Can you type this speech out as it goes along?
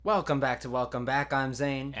Welcome back. I'm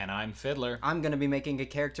Zane. And I'm Fiddler. I'm going to be making a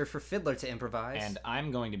character for Fiddler to improvise. And I'm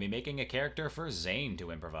going to be making a character for Zane to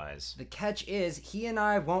improvise. The catch is, he and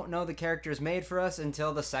I won't know the characters made for us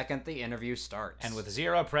until the second the interview starts. And with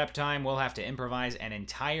zero prep time, we'll have to improvise an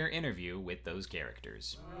entire interview with those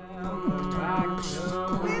characters.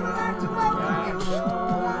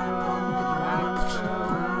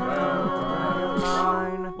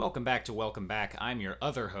 Welcome back. I'm your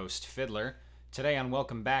other host, Fiddler. Today on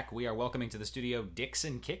Welcome Back, we are welcoming to the studio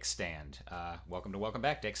Dixon Kickstand. Welcome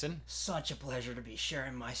back, Dixon. Such a pleasure to be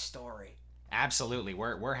sharing my story. Absolutely.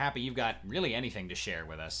 We're happy you've got really anything to share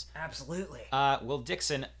with us. Absolutely. Well,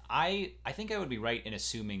 Dixon, I think I would be right in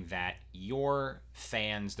assuming that your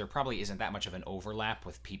fans, there probably isn't that much of an overlap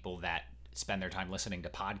with people that spend their time listening to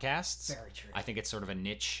podcasts. Very true. I think it's sort of a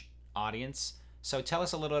niche audience. So tell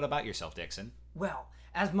us a little bit about yourself, Dixon. Well,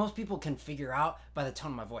 as most people can figure out by the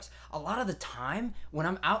tone of my voice, a lot of the time when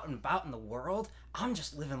I'm out and about in the world, I'm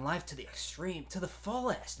just living life to the extreme, to the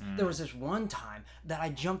fullest. There was this one time that I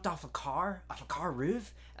jumped off a car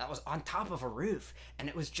roof, that was on top of a roof, and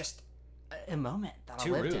it was just a moment that I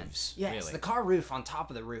lived roofs, in. Yes, really? the car roof on top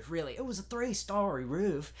of the roof, really. It was a 3-story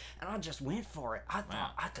roof, and I just went for it. I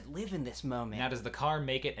thought I could live in this moment. Now, does the car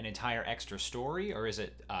make it an entire extra story, or is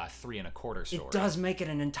it 3 1/4 story? It does make it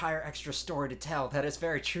an entire extra story to tell. That is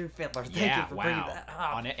very true, Fiddler. Thank you for bringing that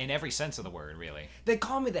up. In every sense of the word, really. They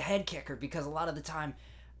call me the head kicker because a lot of the time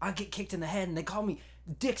I get kicked in the head, and they call me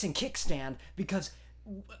Dixon Kickstand because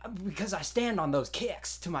I stand on those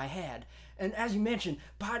kicks to my head. And as you mentioned,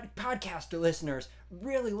 podcaster listeners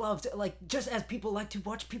really love to, like, just as people like to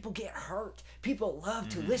watch people get hurt, people love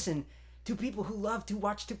to listen to people who love to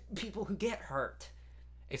watch to people who get hurt.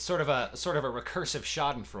 It's sort of a recursive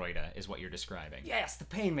Schadenfreude is what you're describing. Yes, the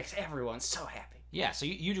pain makes everyone so happy. Yeah, so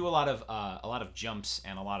you do a lot of jumps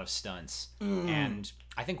and a lot of stunts, and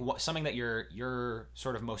I think something that you're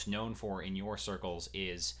sort of most known for in your circles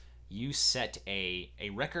is you set a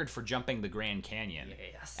record for jumping the Grand Canyon.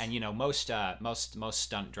 Yes. And most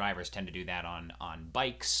stunt drivers tend to do that on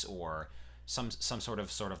bikes or some sort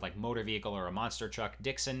of like motor vehicle or a monster truck.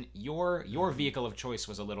 Dixon, your vehicle of choice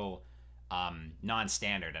was a little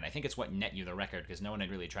non-standard, and I think it's what net you the record because no one had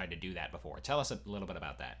really tried to do that before. Tell us a little bit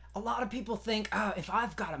about that. A lot of people think, if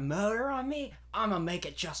I've got a motor on me, I'm gonna make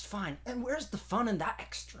it just fine. And where's the fun in that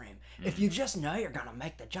extreme? If you just know you're gonna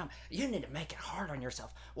make the jump, you need to make it hard on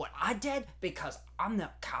yourself. What I did, because I'm no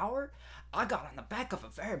coward, I got on the back of a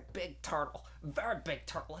very big turtle,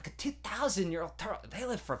 like a 2,000-year-old turtle. They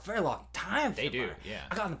live for a very long time. They do, yeah.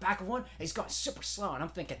 I got on the back of one, and he's going super slow, and I'm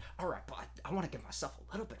thinking, all right, but I want to give myself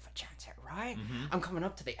a little bit of a chance here, right? I'm coming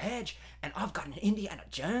up to the edge, and I've got an Indiana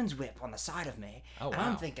Jones whip on the side of me. Oh, wow. And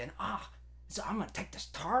I'm thinking, so I'm going to take this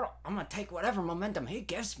turtle. I'm going to take whatever momentum he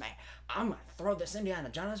gives me. I'm going to throw this Indiana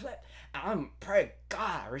Jones whip. And I'm pray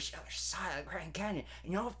God I reach the other side of the Grand Canyon.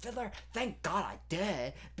 You know what, Fiddler? Thank God I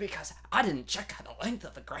did. Because I didn't check out the length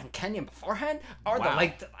of the Grand Canyon beforehand. Or the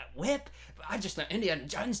length of my whip. But I just know Indiana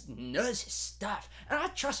Jones knows his stuff. And I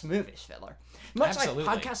trust movies, Fiddler. Much Absolutely.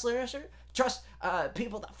 like podcast listeners trust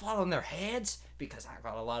people that fall on their heads. Because I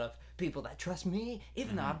got a lot of people that trust me,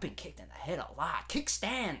 even though I've been kicked in the head a lot.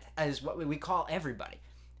 Kickstand is what we call everybody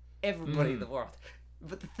in the world.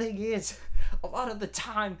 But the thing is, a lot of the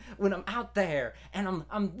time when I'm out there and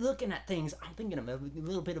I'm looking at things, I'm thinking of a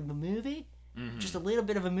little bit of a movie, just a little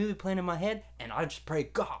bit of a movie playing in my head, and I just pray,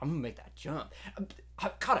 God, I'm gonna make that jump.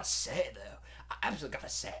 I've gotta say though, I absolutely gotta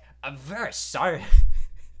say, I'm very sorry.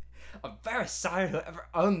 I'm very sorry to ever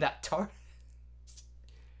own that Tortoise.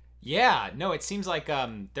 Yeah, no, it seems like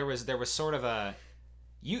there was sort of a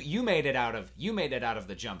you made it out of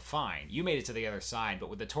the jump fine. You made it to the other side, but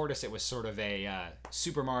with the Tortoise it was sort of a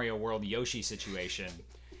Super Mario World Yoshi situation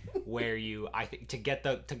where I think to get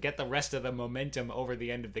the rest of the momentum over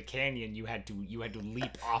the end of the canyon, you had to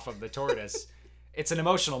leap off of the Tortoise. It's an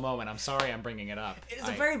emotional moment. I'm sorry I'm bringing it up. It's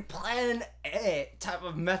a very plan A type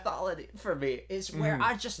of methodology for me. It's where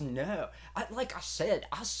I just know. Like I said,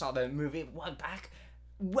 I saw the movie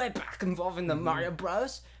way back involving the Mario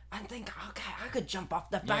Bros. I think, okay, I could jump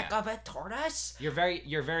off the back of a Tortoise. You're very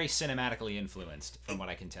cinematically influenced, from what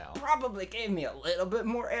I can tell. Probably gave me a little bit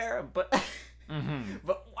more air, but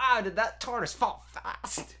but wow, did that Tortoise fall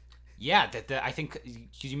fast? Yeah, I think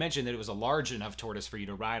you mentioned that it was a large enough tortoise for you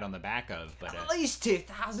to ride on the back of, but at least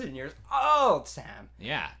 2,000 years old, Sam.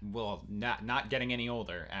 Yeah, well, not getting any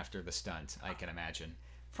older after the stunt, I can imagine.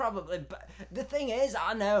 Probably, but the thing is,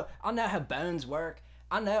 I know how bones work.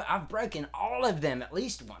 I know I've broken all of them at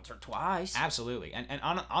least once or twice. Absolutely. And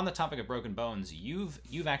on the topic of broken bones, you've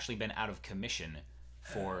actually been out of commission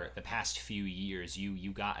for the past few years.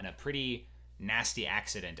 You got in a pretty nasty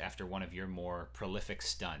accident after one of your more prolific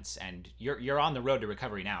stunts, and you're on the road to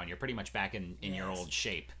recovery now, and you're pretty much back in your old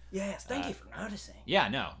shape. Yes, thank you for noticing. Yeah,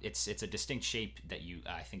 no, it's a distinct shape that you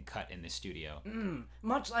I think cut in this studio.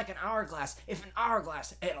 Much like an hourglass, if an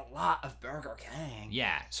hourglass ate a lot of Burger King.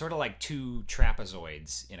 Yeah, sort of like two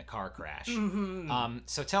trapezoids in a car crash.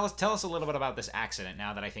 So tell us a little bit about this accident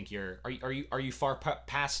now that I think are you far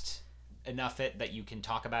past enough that you can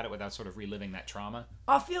talk about it without sort of reliving that trauma?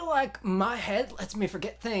 I feel like my head lets me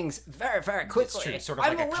forget things very, very quickly. It's true, sort of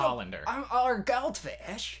like a colander. I'm a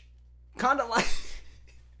goldfish. Kind of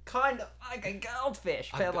like a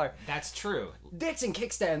goldfish, Fiddler. That's true. Dixon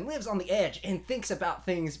Kickstand lives on the edge and thinks about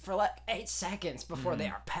things for like 8 seconds before they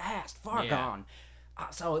are past, far gone.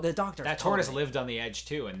 So the doctor. That tortoise lived on the edge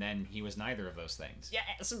too, and then he was neither of those things.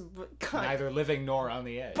 Yes, neither living nor on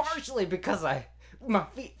the edge. Partially because my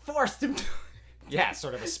feet forced him to. Yeah,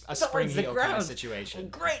 sort of a spring heel kind of situation.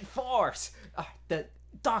 Great force. The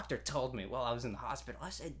doctor told me while I was in the hospital. I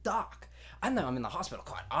said, "Doc, I know I'm in the hospital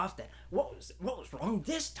quite often. What was wrong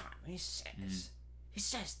this time?" He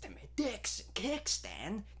says to me, "Dixon,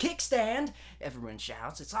 kickstand." Everyone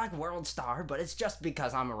shouts. It's like World Star, but it's just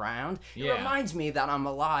because I'm around. It reminds me that I'm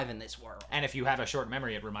alive in this world. And if you have a short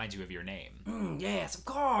memory, it reminds you of your name. Yes, of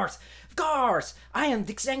course. I am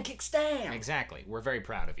Dixon Kickstand. Exactly. We're very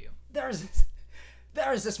proud of you. There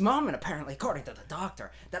is this moment, apparently, according to the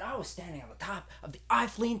doctor, that I was standing on the top of the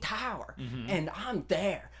Eiffel Tower, and I'm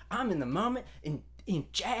there. I'm in the moment in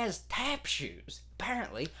jazz tap shoes.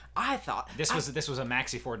 Apparently, I thought this was a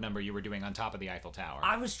Maxi Ford number you were doing on top of the Eiffel Tower.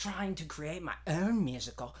 I was trying to create my own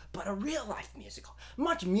musical, but a real life musical.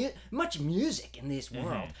 Much music in this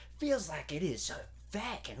world feels like it is so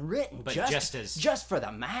fake and written, but just for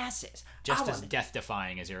the masses. Just as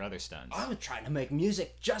death-defying as your other stunts. I was trying to make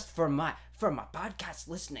music just for my podcast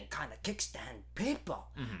listening kind of kickstand people.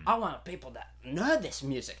 I want people that know this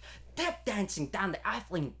music. Tap dancing down the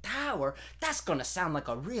Eiffel Tower, that's gonna sound like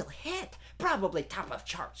a real hit. Probably top of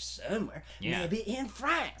charts somewhere. Maybe in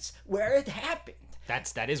France, where it happened.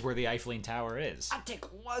 That is where the Eiffel Tower is. I take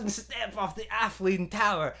one step off the Eiffel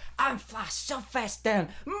Tower, I fly so fast down,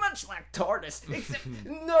 much like Tortoise, except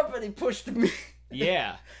nobody pushed me.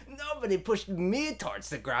 Yeah. Nobody pushed me towards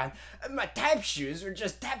the ground. My tap shoes were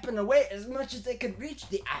just tapping away as much as they could reach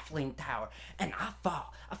the Eiffel Tower. And I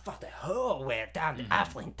fall the whole way down the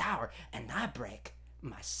Eiffel Tower, and I break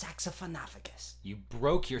my saxophonophagus. You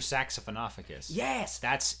broke your saxophonophagus. Yes.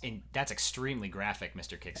 That's extremely graphic,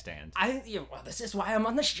 Mr. Kickstand. Well, this is why I'm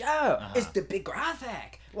on the show. It's to be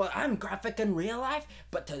graphic. Well, I'm graphic in real life,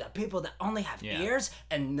 but to the people that only have ears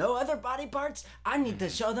and no other body parts, I need to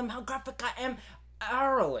show them how graphic I am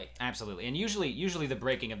orally. Absolutely. And usually the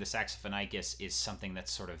breaking of the saxophonophagus is something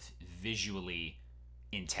that's sort of visually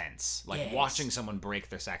intense. Like watching someone break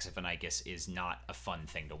their saxophonophagus is not a fun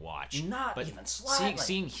thing to watch. Not even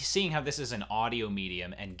slightly. Seeing how this is an audio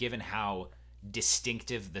medium, and given how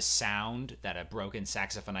distinctive the sound that a broken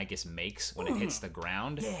saxophonophagus makes when it hits the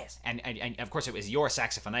ground. Yes. And of course it was your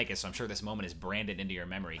saxophonophagus, so I'm sure this moment is branded into your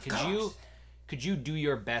memory. Could you do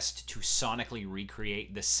your best to sonically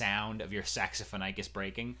recreate the sound of your saxophonophagus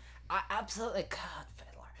breaking? I absolutely could,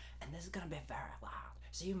 Fiddler. And this is gonna be very loud.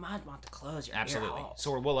 So you might want to close your ear holes.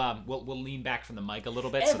 So we'll lean back from the mic a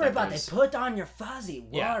little bit. Everybody, put on your fuzzy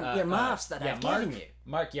warm earmuffs that I've given you.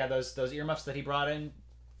 Mark, those earmuffs that he brought in.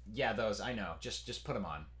 Yeah, those I know. Just put them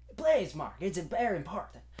on. Please, Mark. It's very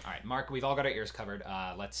important. All right, Mark. We've all got our ears covered.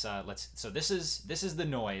 Let's. So this is the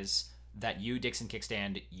noise that you, Dixon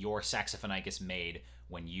Kickstand, your saxophonophagus made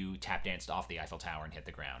when you tap danced off the Eiffel Tower and hit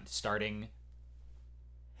the ground. Starting.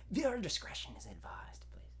 Viewer discretion is advised,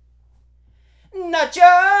 please. Nacho!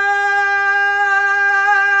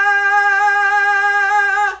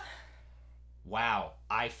 Wow,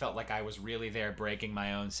 I felt like I was really there breaking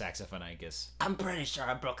my own saxophonophagus. I'm pretty sure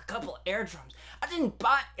I broke a couple of eardrums. I didn't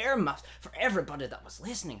buy earmuffs for everybody that was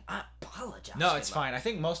listening. I apologize. No, it's fine. I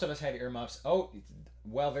think most of us had earmuffs. Oh,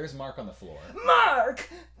 well, there's Mark on the floor. Mark!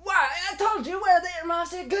 Why? I told you wear the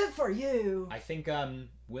earmuffs. They're good for you. I think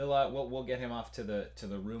we'll get him off to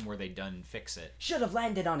the room where they done fix it. Should have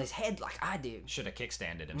landed on his head like I do. Should have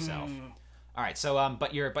kickstanded himself. All right, so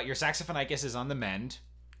but your saxophonophagus is on the mend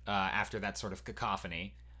after that sort of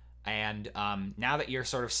cacophony, and now that you're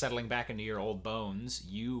sort of settling back into your old bones,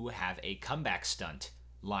 you have a comeback stunt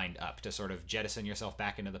lined up to sort of jettison yourself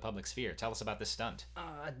back into the public sphere. Tell us about this stunt.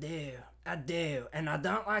 I do, and I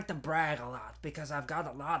don't like to brag a lot because I've got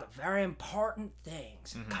a lot of very important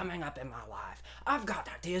things coming up in my life. I've got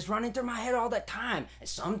ideas running through my head all the time, and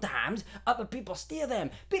sometimes other people steal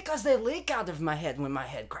them because they leak out of my head when my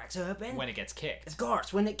head cracks open. When it gets kicked. Of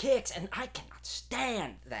course, when it kicks, and I cannot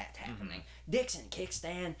stand that happening. Dixon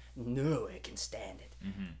kickstand, no one can stand it.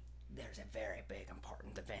 There's a very big,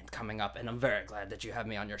 important event coming up, and I'm very glad that you have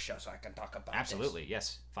me on your show so I can talk about Absolutely, this.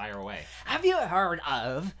 yes. Fire away. Have you heard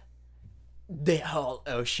of the whole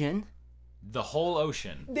ocean? The whole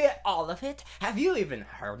ocean. All of it? Have you even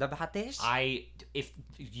heard about this?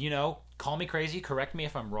 Call me crazy, correct me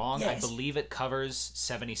if I'm wrong. Yes. I believe it covers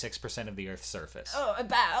 76% of the Earth's surface. Oh,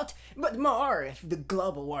 but more if the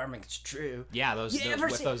global warming is true. Yeah,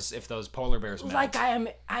 if those polar bears melt. Like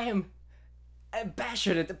I am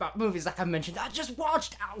passionate about movies like I mentioned. I just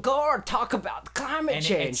watched Al Gore talk about climate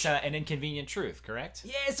change. It's an inconvenient truth, correct?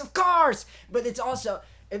 Yes, of course. But it's also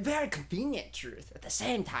a very convenient truth at the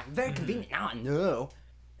same time. Very convenient. Now I know.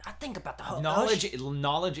 I think about the whole ocean.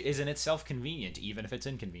 Knowledge is in itself convenient, even if it's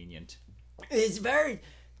inconvenient. It's very...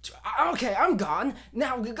 Okay, I'm gone.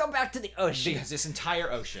 Now we go back to the ocean. Because this entire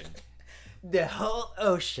ocean... The whole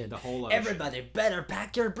ocean. The whole ocean. Everybody better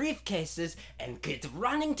pack your briefcases and get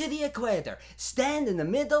running to the equator. Stand in the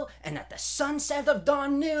middle, and at the sunset of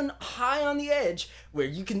dawn noon, high on the edge, where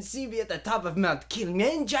you can see me at the top of Mount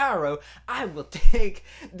Kilimanjaro, I will take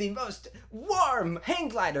the most warm hang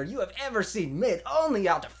glider you have ever seen, made only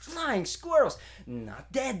out of flying squirrels.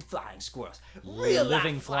 Not dead flying squirrels. Real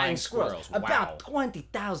living life flying squirrels. Wow. About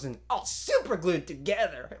 20,000, all super glued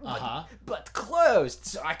together. But closed,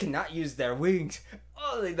 so I cannot use their wings.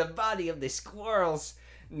 Only the body of the squirrels.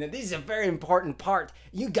 Now, this is a very important part.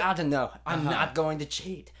 You gotta know, I'm not going to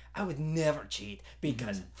cheat. I would never cheat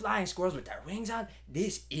because flying squirrels with their wings on,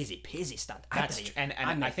 this easy peasy stunt. I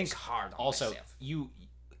think hard on also myself.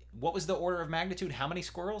 What was the order of magnitude? How many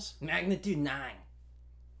squirrels? Magnitude 9.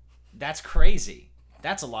 That's crazy.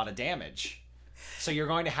 That's a lot of damage. So you're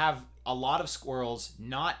going to have a lot of squirrels,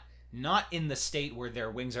 not in the state where their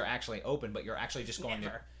wings are actually open, but you're actually just going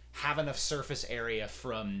to have enough surface area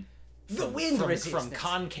from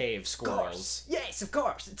concave squirrels. Yes, of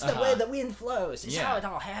course. It's the way the wind flows. It's how it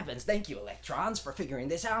all happens. Thank you, electrons, for figuring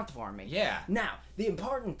this out for me. Yeah. Now, the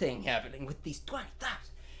important thing happening with these 20,000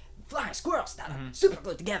 flying squirrels that are super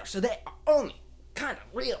glued together, so they are only kind of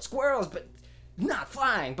real squirrels, but not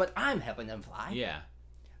flying, but I'm helping them fly. Yeah.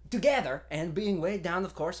 Together, and being weighed down,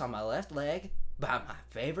 of course, on my left leg by my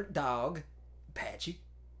favorite dog, Patchy.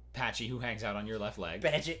 Patchy, who hangs out on your left leg.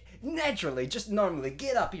 Patchy, naturally, just normally,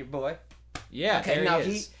 get up here, boy. Yeah, okay, there now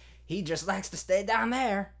he is. He just likes to stay down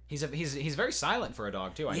there. He's very silent for a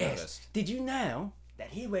dog too. I noticed. Did you know that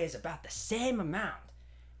he weighs about the same amount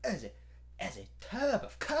as a tub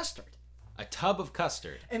of custard? A tub of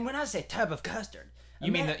custard. And when I say tub of custard,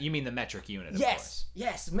 you mean the metric unit, of course.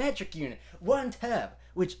 Yes, metric unit. One tub,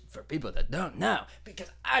 which for people that don't know, because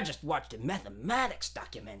I just watched a mathematics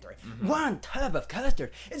documentary, one tub of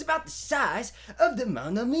custard is about the size of the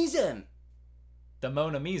Mona Lisa. The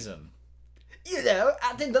Mona Lisa. You know,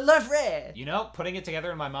 out in the Louvre. You know, putting it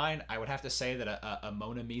together in my mind, I would have to say that a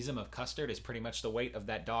Mona Lisa of custard is pretty much the weight of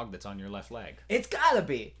that dog that's on your left leg. It's gotta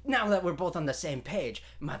be. Now that we're both on the same page,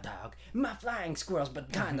 my dog, my flying squirrels,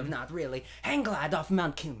 but kind of not really, hang glide off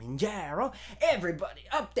Mount Kilimanjaro. Everybody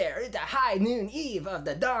up there at the high noon eve of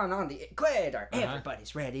the dawn on the equator.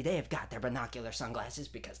 Everybody's ready. They've got their binocular sunglasses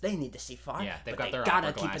because they need to see far. Yeah, they've but got their gotta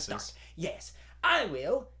opera keep it dark. glasses. Yes, I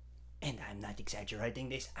will. And I'm not exaggerating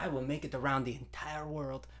this. I will make it around the entire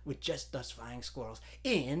world with just those flying squirrels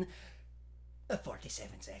in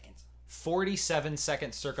 47 seconds.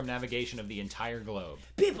 47-second circumnavigation of the entire globe.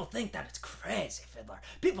 People think that it's crazy, Fiddler.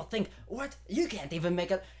 People think, what? You can't even make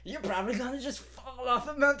it. You're probably gonna just fall off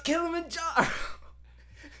of Mount Kilimanjaro.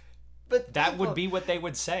 But that would be what they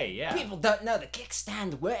would say, yeah. People don't know the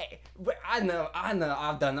kickstand way. I know.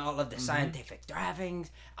 I've done all of the scientific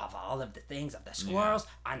drivings of all of the things of the squirrels.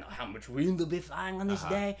 Yeah. I know how much wind will be flying on this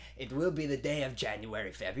day. It will be the day of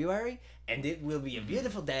January, February, and it will be a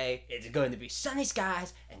beautiful day. It's going to be sunny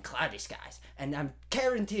skies and cloudy skies. And I'm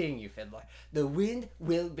guaranteeing you, Fiddler, the wind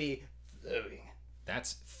will be blowing.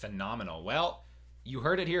 That's phenomenal. Well, you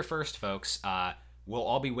heard it here first, folks. We'll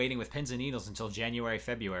all be waiting with pins and needles until January,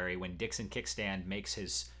 February, when Dixon Kickstand makes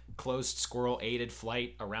his closed squirrel-aided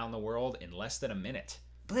flight around the world in less than a minute.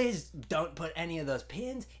 Please don't put any of those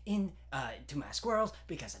pins in to my squirrels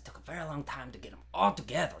because it took a very long time to get them all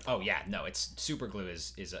together. Oh yeah, no, it's super glue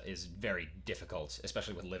is very difficult,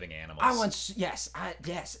 especially with living animals. I once, yes,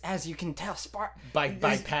 as you can tell, by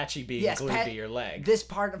Patchy being glued to your leg. This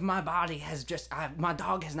part of my body has just, my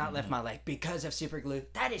dog has not left my leg because of super glue.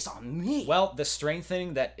 That is on me. Well, the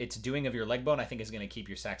strengthening that it's doing of your leg bone, I think, is going to keep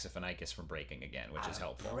your saxophonicus from breaking again, which is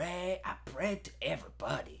helpful. I pray to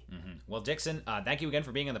everybody. Well, Dixon, thank you again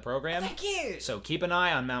for being on the program. Thank you. So keep an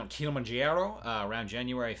eye on Mount Kilimanjaro around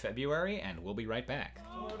January, February, and we'll be right back.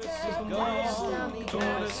 Tortoise is gone.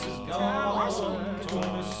 Tortoise is gone.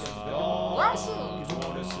 Tortoise is gone.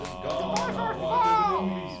 Tortoise is gone.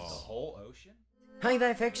 The whole ocean? Hi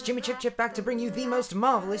there folks, Jimmy Chip back to bring you the most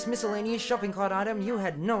marvelous miscellaneous shopping cart item you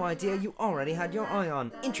had no idea you already had your eye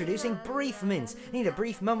on. Introducing Brief Mints. Need a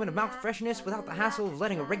brief moment of mouth freshness without the hassle of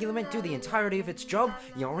letting a regular mint do the entirety of its job?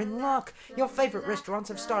 You're in luck. Your favorite restaurants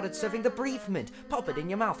have started serving the Brief Mint. Pop it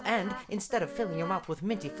in your mouth and, instead of filling your mouth with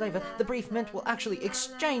minty flavor, the Brief Mint will actually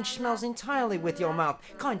exchange smells entirely with your mouth.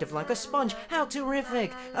 Kind of like a sponge. How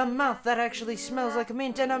terrific! A mouth that actually smells like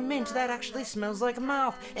mint and a mint that actually smells like a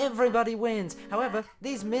mouth. Everybody wins. However,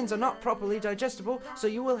 these mints are not properly digestible, so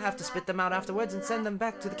you will have to spit them out afterwards and send them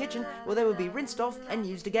back to the kitchen, where they will be rinsed off and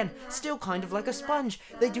used again. Still kind of like a sponge.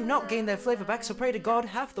 They do not gain their flavor back, so pray to God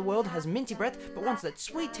half the world has minty breath, but wants that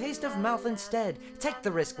sweet taste of mouth instead. Take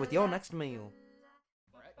the risk with your next meal.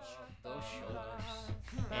 Stretch those shoulders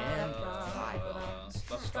and thigh bones.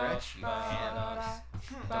 Stretch your hands.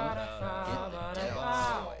 Don't forget the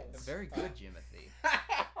deltoids. Very good, Jimothy.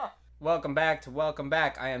 Welcome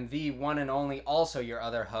back. I am the one and only, also your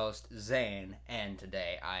other host, Zane, and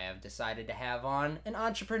today I have decided to have on an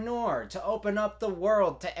entrepreneur to open up the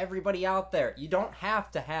world to everybody out there. You don't have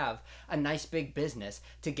to have a nice big business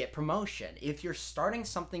to get promotion. If you're starting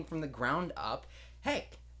something from the ground up, hey,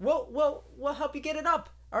 we'll help you get it up,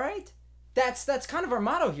 all right? That's kind of our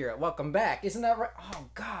motto here at Welcome Back, isn't that right? Oh,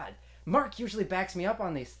 God. Mark usually backs me up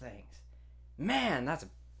on these things. Man, that's a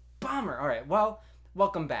bummer. All right, well,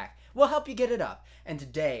 welcome back. We'll help you get it up. And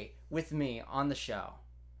today, with me on the show,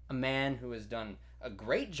 a man who has done a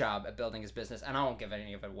great job at building his business, and I won't give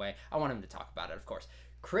any of it away. I want him to talk about it, of course.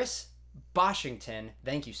 Chris Boshington,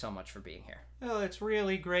 thank you so much for being here. Well, it's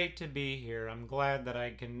really great to be here. I'm glad that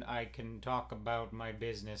I can talk about my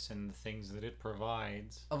business and the things that it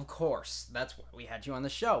provides. Of course. That's why we had you on the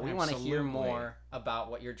show. We want to hear more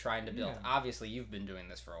about what you're trying to build. Yeah. Obviously, you've been doing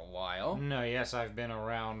this for a while. No, yes, I've been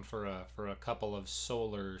around for a couple of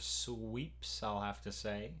solar sweeps, I'll have to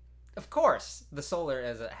say. Of course, the solar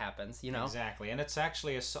as it happens, you know. Exactly, and it's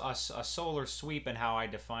actually a solar sweep, and how I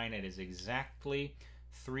define it is exactly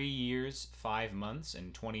 3 years, 5 months,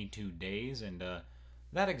 and 22 days, and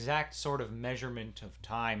that exact sort of measurement of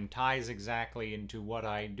time ties exactly into what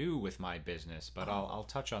I do with my business, but I'll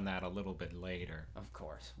touch on that a little bit later. Of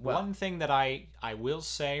course. Well, one thing that I will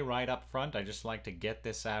say right up front, I just like to get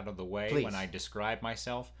this out of the way. Please. When I describe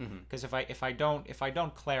myself, because if I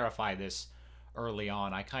don't clarify this early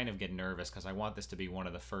on, I kind of get nervous because I want this to be one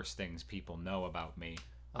of the first things people know about me.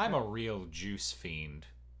 Okay. I'm a real juice fiend.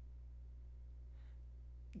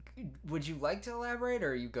 Would you like to elaborate,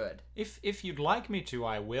 or are you good? If you'd like me to,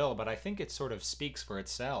 I will, but I think it sort of speaks for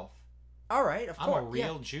itself. All right, of course. I'm a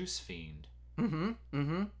real juice fiend.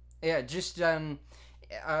 Yeah, just all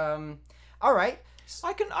right.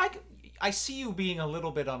 I see you being a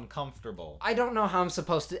little bit uncomfortable. I don't know how I'm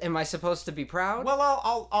supposed to. Am I supposed to be proud? Well,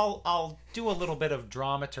 I'll do a little bit of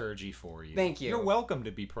dramaturgy for you. Thank you. You're welcome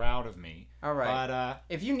to be proud of me. All right. But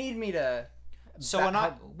if you need me to.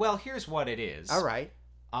 Well, here's what it is. All right.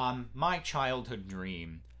 My childhood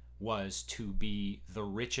dream was to be the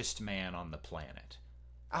richest man on the planet.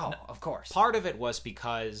 Oh, of course. Part of it was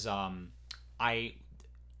because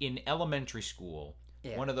in elementary school,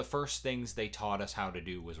 one of the first things they taught us how to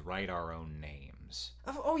do was write our own names.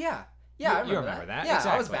 Oh, yeah. Yeah, you remember that? Yeah,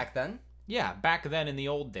 exactly. I was back then. Yeah, back then in the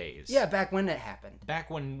old days. Yeah, back when it happened. Back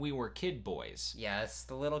when we were kid boys. Yes,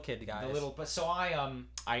 the little kid guys. But so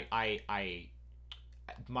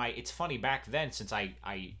it's funny, back then, since I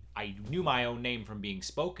knew my own name from being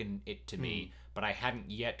spoken it to me, but I hadn't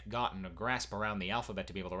yet gotten a grasp around the alphabet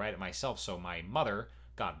to be able to write it myself, so my mother,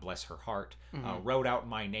 God bless her heart, wrote out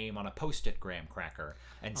my name on a Post-it graham cracker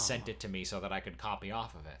and sent it to me so that I could copy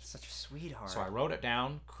off of it. Such a sweetheart. So I wrote it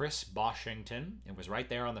down, Chris Boshington. It was right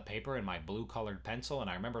there on the paper in my blue-colored pencil, and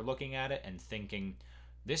I remember looking at it and thinking,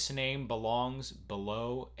 this name belongs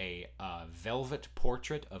below a velvet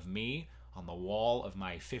portrait of me on the wall of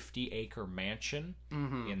my 50-acre mansion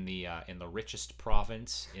in the richest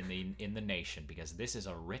province in the nation, because this is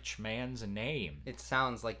a rich man's name. It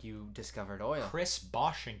sounds like you discovered oil. Chris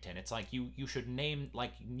Boshington. It's like you should name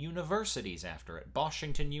like universities after it.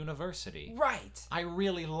 Boshington University. Right. I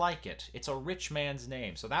really like it. It's a rich man's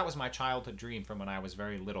name. So that was my childhood dream from when I was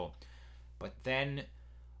very little. But then,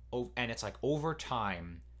 and it's like over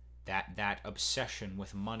time, that obsession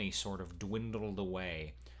with money sort of dwindled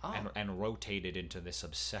away. Oh. And rotated into this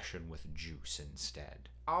obsession with juice instead.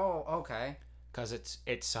 Oh, okay. Because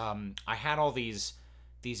it's I had all these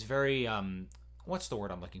very what's the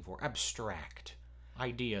word I'm looking for? Abstract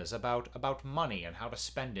ideas about money and how to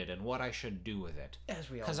spend it and what I should do with it. As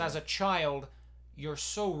we all Because do. as a child, you're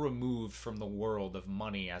so removed from the world of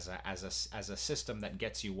money as a system that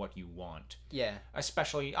gets you what you want. Yeah.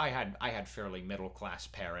 Especially, I had fairly middle class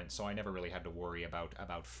parents, so I never really had to worry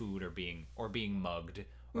about food or being mugged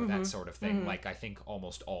or that sort of thing. Like I think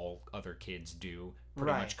almost all other kids do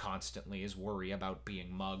pretty much constantly, is worry about being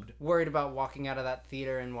mugged. Worried about walking out of that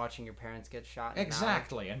theater and watching your parents get shot.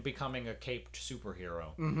 Exactly, and becoming a caped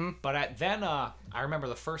superhero. But then I remember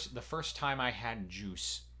the first time I had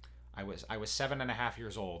juice. I was 7.5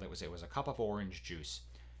 years old. It was a cup of orange juice,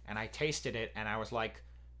 and I tasted it, and I was like,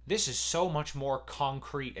 this is so much more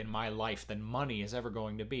concrete in my life than money is ever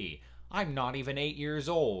going to be. I'm not even 8 years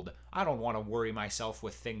old. I don't want to worry myself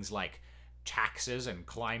with things like taxes and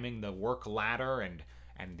climbing the work ladder and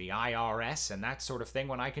the IRS and that sort of thing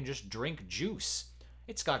when I can just drink juice.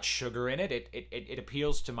 It's got sugar in it. It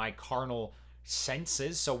appeals to my carnal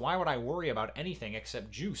senses, so why would I worry about anything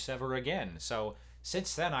except juice ever again? So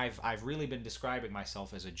since then, I've really been describing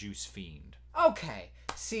myself as a juice fiend. Okay.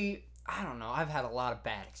 See, I don't know. I've had a lot of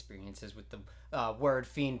bad experiences with the word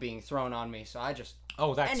fiend being thrown on me, so I just...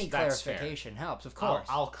 any clarification fair. Helps, of course.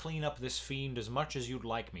 I'll clean up this fiend as much as you'd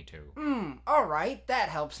like me to. All right. That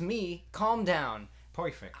helps me. Calm down.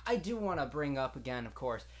 Perfect. I do want to bring up again, of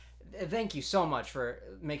course, thank you so much for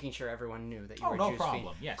making sure everyone knew that you were a no juice problem.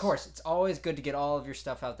 fiend. Yes. Of course, it's always good to get all of your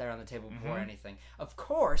stuff out there on the table before anything. Of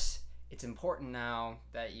course, it's important now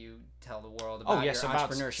that you tell the world about your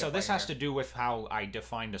entrepreneurship. So this has to do with how I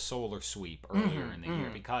defined a solar sweep earlier in the year,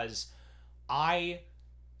 because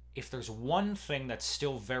if there's one thing that's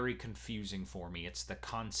still very confusing for me, it's the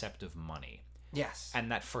concept of money. Yes.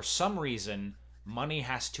 And that for some reason, money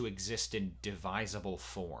has to exist in divisible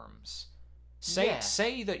forms.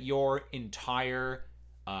 Say that your entire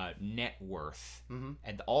net worth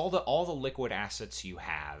and all the liquid assets you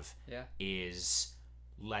have is,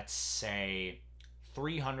 let's say,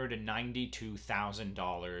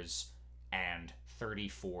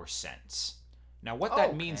 $392,000.34. Now what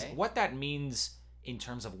that means in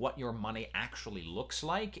terms of what your money actually looks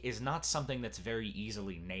like is not something that's very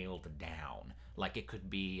easily nailed down. Like it could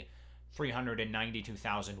be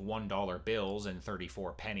 $392,001 bills and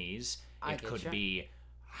 34 pennies. It could be,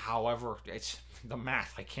 however, it's the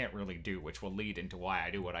math I can't really do, which will lead into why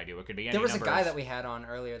I do what I do. It could be any There was a number guy of... that we had on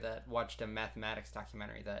earlier that watched a mathematics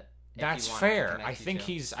documentary that... That's fair. I think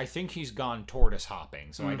he's gone tortoise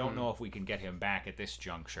hopping, so I don't know if we can get him back at this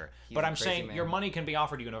juncture. But I'm saying man. Your money can be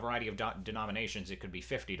offered to you in a variety of denominations. It could be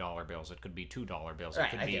 $50 bills. It could be $2 bills.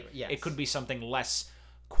 Right, It could be something less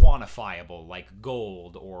quantifiable like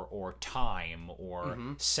gold or time or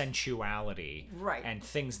sensuality, right? And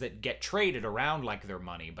things that get traded around like they're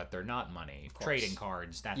money, but they're not money. Trading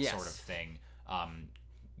cards, that sort of thing.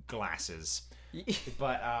 Glasses.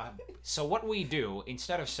 But so what we do,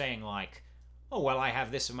 instead of saying like, oh well, I have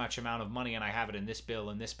this much amount of money and I have it in this bill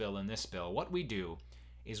and this bill and this bill, what we do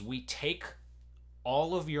is we take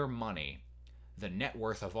all of your money, the net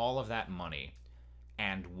worth of all of that money,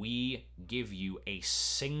 and we give you a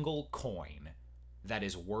single coin that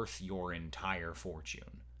is worth your entire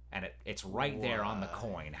fortune. And it's right there on the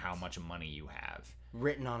coin how much money you have.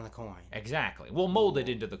 Written on the coin. Exactly. We'll mold it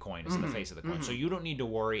into the coin. It's in the face of the coin. So you don't need to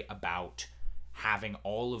worry about having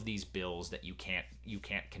all of these bills that you can't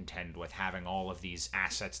contend with, having all of these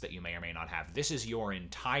assets that you may or may not have. This is your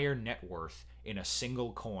entire net worth in a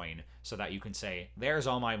single coin, so that you can say, there's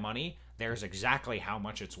all my money, there's exactly how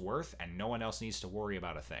much it's worth, and no one else needs to worry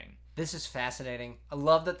about a thing. This is fascinating. I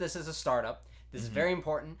love that this is a startup. This is very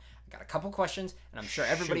important. I got a couple questions, and I'm sure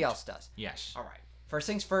everybody else does. Yes. All right. First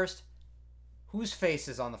things first, whose face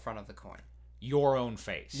is on the front of the coin? your own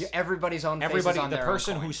face. Everybody's own face is on the their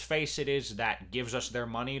person own coin. whose face it is that gives us their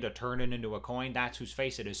money to turn it into a coin, that's whose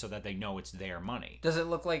face it is, so that they know it's their money. Does it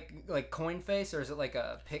look like coin face, or is it like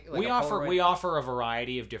a pic? Like we a offer Polaroid? offer a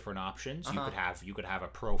variety of different options. You could have a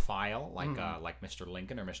profile like Mr.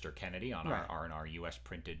 Lincoln or Mr. Kennedy on our US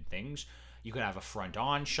printed things. You could have a front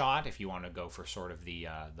on shot if you want to go for sort of the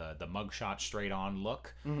mugshot straight on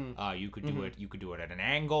look. You could do it. You could do it at an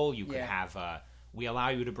angle. You could have. We allow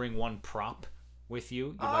you to bring one prop with you.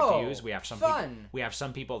 You'd like to use. We have some fun. people. We have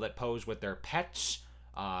some people that pose with their pets,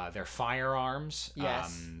 their firearms,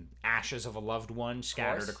 Yes. ashes of a loved one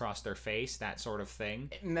scattered across their face, that sort of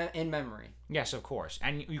thing. In memory. Yes, of course.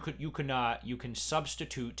 And you can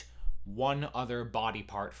substitute one other body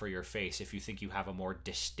part for your face if you think you have a more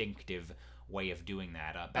distinctive way of doing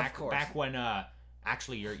that. Back when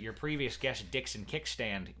actually your previous guest Dixon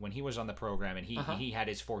Kickstand, when he was on the program and he had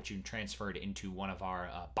his fortune transferred into one of our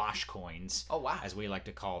Bosch coins, as we like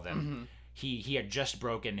to call them. He had just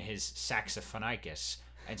broken his saxophonicus,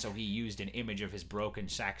 and so he used an image of his broken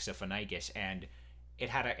saxophonicus, and it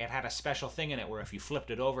had a special thing in it where if you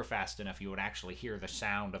flipped it over fast enough, you would actually hear the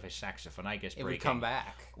sound of his saxophonicus breaking. It would come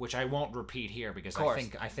back. Which I won't repeat here because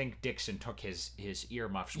I think Dixon took his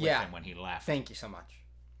earmuffs with him when he left. Thank you so much.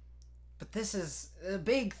 But this is a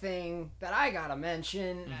big thing that I gotta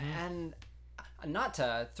mention, and not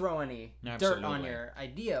to throw any dirt on your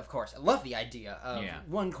idea, of course. I love the idea of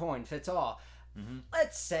one coin fits all.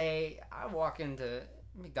 Let's say I walk into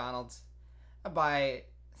McDonald's, I buy a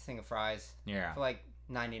thing of fries for like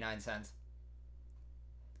 99 cents.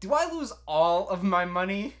 Do I lose all of my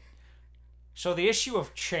money? So the issue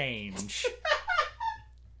of change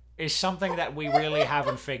is something that we really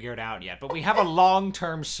haven't figured out yet, but we have a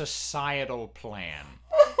long-term societal plan.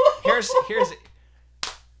 Here's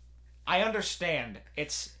I understand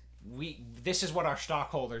this is what our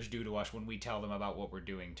stockholders do to us when we tell them about what we're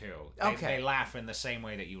doing too. They laugh in the same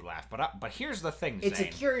way that you laugh. But here's the thing, Zane. It's a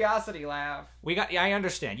curiosity laugh. I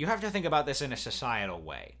understand. You have to think about this in a societal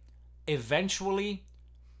way. Eventually,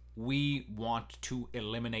 we want to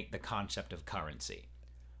eliminate the concept of currency.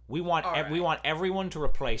 We want everyone to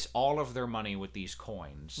replace all of their money with these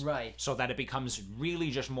coins. Right. So that it becomes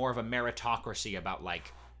really just more of a meritocracy about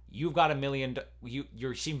like, you've got $1 million.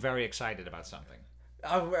 You seem very excited about something.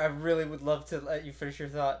 I really would love to let you finish your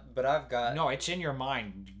thought, but I've got... No, it's in your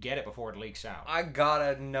mind. Get it before it leaks out. I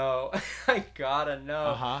gotta know.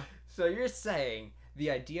 So you're saying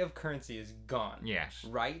the idea of currency is gone. Yes.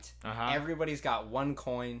 Right? Everybody's got one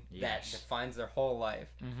coin that defines their whole life.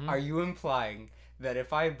 Are you implying that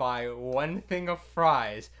if I buy one thing of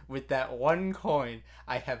fries with that one coin,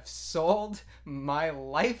 I have sold my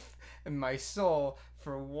life and my soul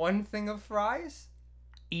for one thing of fries?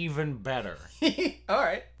 Even better. All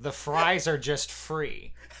right. The fries are just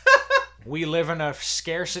free. We live in a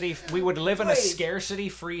scarcity. We would live in a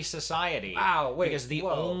scarcity-free society. Wow. Wait. Because the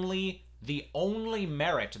only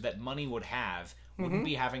merit that money would have wouldn't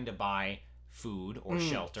be having to buy food or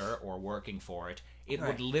shelter or working for it. It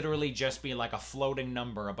would literally just be like a floating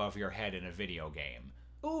number above your head in a video game.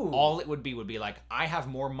 Ooh. All it would be like, I have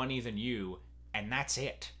more money than you, and that's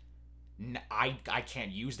it. I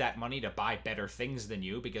can't use that money to buy better things than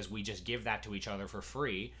you because we just give that to each other for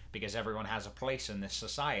free because everyone has a place in this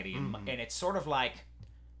society. And it's sort of like,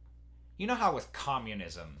 you know how with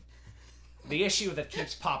communism, the issue that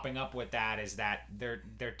keeps popping up with that is that there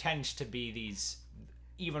tends to be these,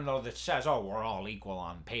 even though it says, oh, we're all equal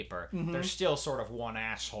on paper, there's still sort of one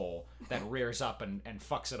asshole that rears up and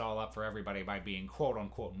fucks it all up for everybody by being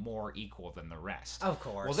quote-unquote more equal than the rest. Of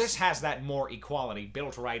course. Well, this has that more equality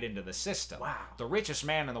built right into the system. Wow. The richest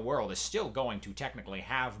man in the world is still going to technically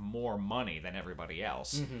have more money than everybody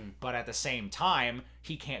else. But at the same time,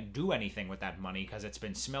 he can't do anything with that money because it's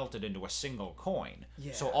been smelted into a single coin.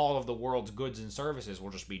 Yeah. So all of the world's goods and services will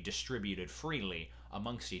just be distributed freely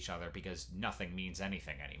amongst each other because nothing means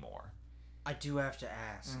anything anymore. I do have to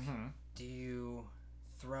ask, do you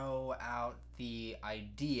throw out the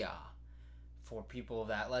idea for people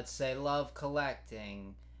that, let's say, love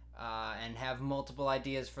collecting and have multiple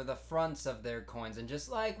ideas for the fronts of their coins and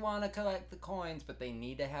just want to collect the coins, but they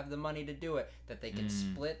need to have the money to do it, that they can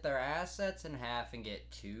split their assets in half and get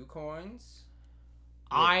 2 coins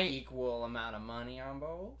with equal amount of money on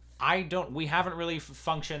both? We haven't really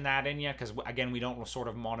functioned that in yet because, again, we don't sort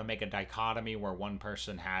of want to make a dichotomy where one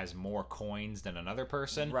person has more coins than another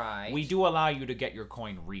person. Right. We do allow you to get your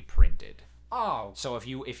coin reprinted. Oh. So if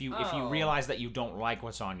you realize that you don't like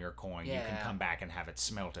what's on your coin, you can come back and have it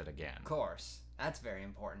smelted again. Of course. That's very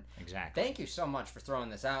important. Exactly. Thank you so much for throwing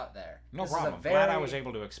this out there. No problem. Glad I was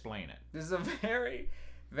able to explain it. This is a very,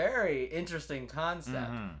 very interesting concept.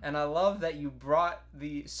 Mm-hmm. And I love that you brought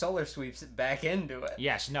the solar sweeps back into it.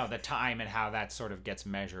 Yes, no, the time and how that sort of gets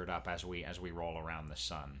measured up as we roll around the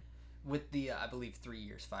sun. With the, I believe, 3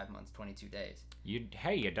 years, 5 months, 22 days. You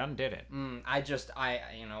done did it.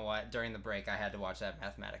 You know what? During the break, I had to watch that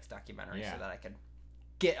mathematics documentary Yeah. so that I could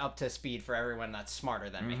get up to speed for everyone that's smarter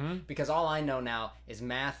than me. Mm-hmm. Because all I know now is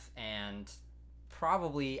math and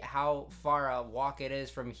probably how far a walk it is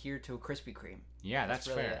from here to a Krispy Kreme. Yeah, that's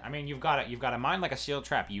really fair. it. I mean, you've got a mind like a steel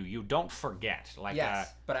trap. You don't forget. Like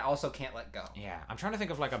Yes, but I also can't let go. yeah, I'm trying to think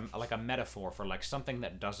of like a metaphor for like something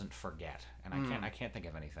that doesn't forget, and I can't think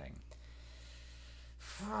of anything.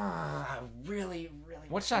 I really, really.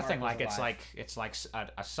 What's that thing like? It's like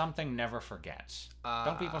a something never forgets.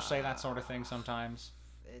 Don't people say that sort of thing sometimes?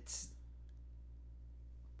 It's.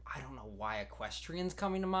 I don't know why equestrian's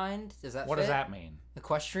coming to mind. Does that? What fit? does that mean?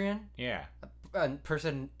 Equestrian, Yeah. a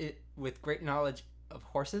person with great knowledge of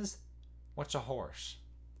horses. What's a horse?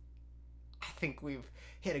 I think we've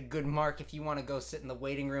hit a good mark. If you want to go sit in the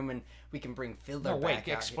waiting room and we can bring Fiddler No, wait. back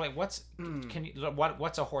out Explain. What's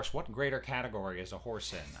what's a horse? What greater category is a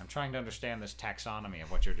horse in? I'm trying to understand this taxonomy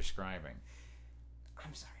of what you're describing.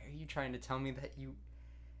 I'm sorry. Are you trying to tell me that you?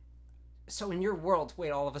 So in your world, wait,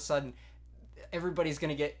 all of a sudden, everybody's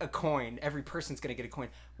gonna get a coin. Every person's gonna get a coin.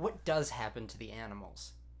 What does happen to the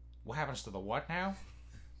animals? What happens to the what now?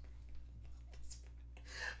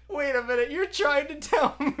 Wait a minute. You're trying to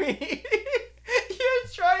tell me.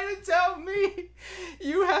 You're trying to tell me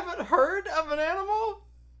you haven't heard of an animal?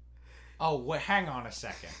 Oh, wait, hang on a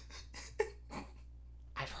second.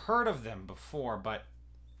 I've heard of them before, but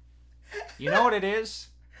you know what it is?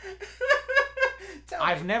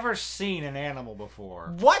 I've never seen an animal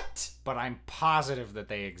before, What? but I'm positive that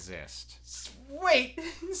they exist. Wait.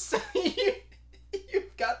 So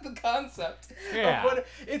you've got the concept. Yeah. Of what,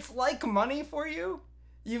 it's like money for you?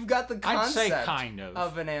 You've got the concept I'd say kind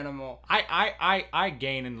of an animal. I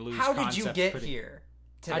gain and lose. How did you concepts get pretty- here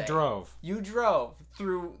today? I drove. You drove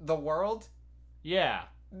through the world, Yeah.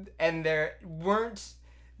 and there were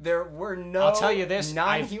no I'll tell you this,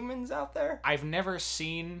 non-humans out there? I've never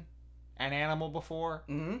seen an animal before.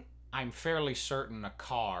 Mm-hmm. I'm fairly certain a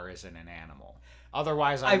car isn't an animal.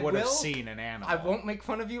 Otherwise, I would have seen an animal. I won't make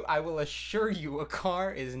fun of you. I will assure you a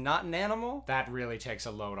car is not an animal. That really takes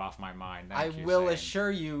a load off my mind. I Thank you, will Zane.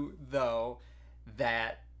 assure you, though,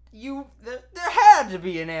 that there had to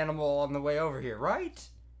be an animal on the way over here, right?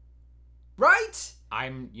 Right?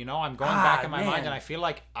 I'm going back in my man. mind, and I feel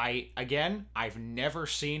like I've never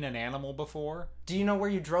seen an animal before. Do you know where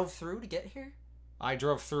you drove through to get here? I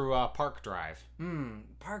drove through Park Drive.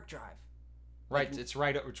 Park Drive. Right, it's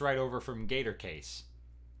right over from Gator Case.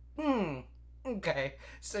 Okay.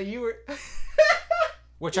 So you were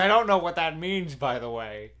Which I don't know what that means, by the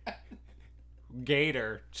way.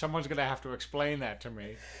 Gator. Someone's gonna have to explain that to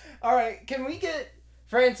me. All right, can we get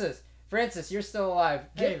Francis? Francis, you're still alive.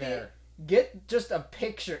 Hey there. Get just a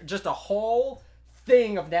picture, just a whole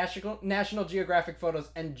thing of National Geographic photos,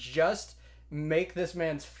 and just make this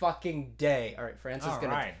man's fucking day. All right, Francis is All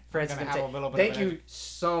gonna. right. Francis I'm is gonna gonna have a little bit Thank of an you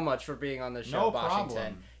so much for being on the show, No Washington.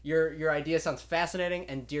 problem. Your idea sounds fascinating,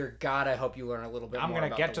 and dear God, I hope you learn a little bit I'm more. gonna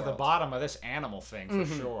about get to the world. bottom of this animal thing for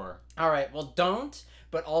sure. All right, well, don't.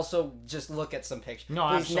 But also, just look at some pictures. No,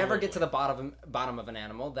 Please never get absolutely. to the bottom of an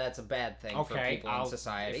animal. That's a bad thing for Okay, people in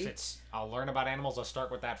society. I'll learn about animals. I'll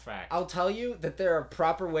start with that fact. I'll tell you that there are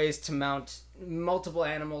proper ways to mount multiple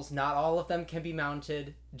animals. Not all of them can be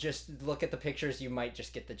mounted. Just look at the pictures. You might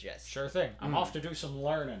just get the gist. Sure thing. I'm off to do some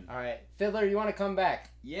learning. All right. Fiddler, you want to come back?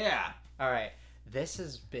 Yeah. All right. This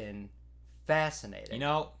has been fascinating. You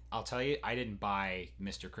know, I'll tell you, I didn't buy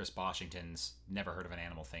Mr. Chris Washington's never heard of an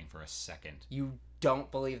animal thing for a second. You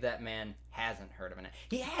don't believe that man hasn't heard of it.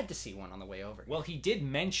 He had to see one on the way over. Well, he did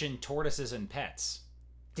mention tortoises and pets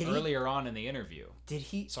Did he? earlier on in the interview. Did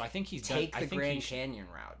he So I think he's take done, the I think Grand he Canyon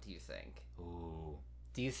route, do you think? Ooh.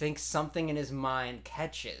 Do you think something in his mind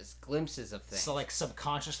catches glimpses of things? So like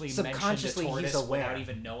subconsciously Subconsciously, mentioned a he's tortoise aware. without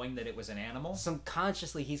even knowing that it was an animal?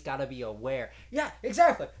 Subconsciously, he's got to be aware. Yeah,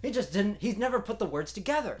 exactly. He just didn't. He's never put the words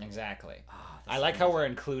together. Exactly. Oh, I like how we're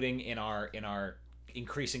including in our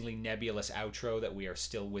increasingly nebulous outro that we are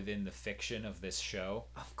still within the fiction of this show.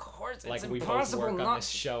 Of course, it's Like we both impossible work not. on this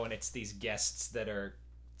show and it's these guests that are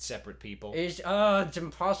separate people. It's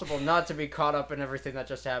impossible not to be caught up in everything that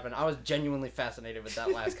just happened. I was genuinely fascinated with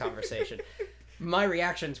that last conversation. My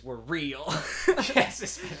reactions were real. Yes,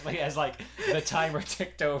 especially as like the timer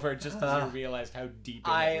ticked over just as you realized how deep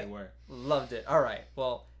in it we were. Loved it. All right.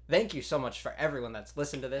 Well, thank you so much for everyone that's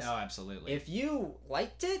listened to this. Oh, absolutely. If you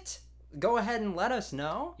liked it, go ahead and let us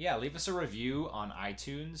know. Yeah, leave us a review on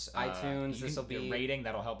iTunes. This will be a rating.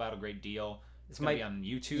 That'll help out a great deal. It's going to be on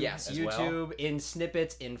YouTube yes, as YouTube, well. in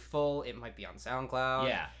snippets, in full. It might be on SoundCloud.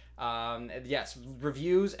 Yeah. Yes,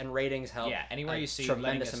 reviews and ratings help. Yeah, anywhere you see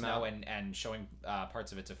letting us know and showing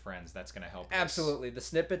parts of it to friends, that's going to help. Absolutely. The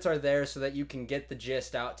snippets are there so that you can get the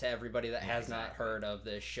gist out to everybody that has not heard of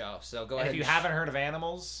this show. So go ahead. If you haven't heard of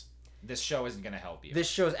animals, this show isn't going to help you. This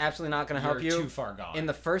show is absolutely not going to help you. You're too far gone. In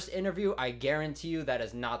the first interview, I guarantee you that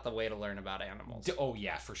is not the way to learn about animals. Oh,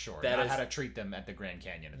 yeah, for sure. That not is, how to treat them at the Grand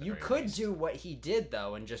Canyon. You could do what he did,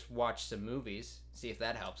 though, and just watch some movies. See if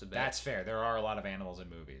that helps a bit. That's fair. There are a lot of animals in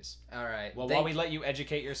movies. All right. Well, while we let you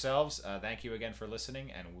educate yourselves, thank you again for listening,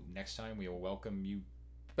 and next time we will welcome you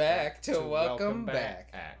back to Welcome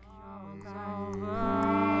Back.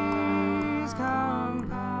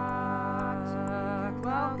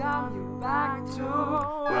 Welcome you back to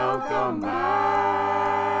Welcome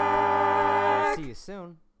Back. See you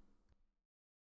soon.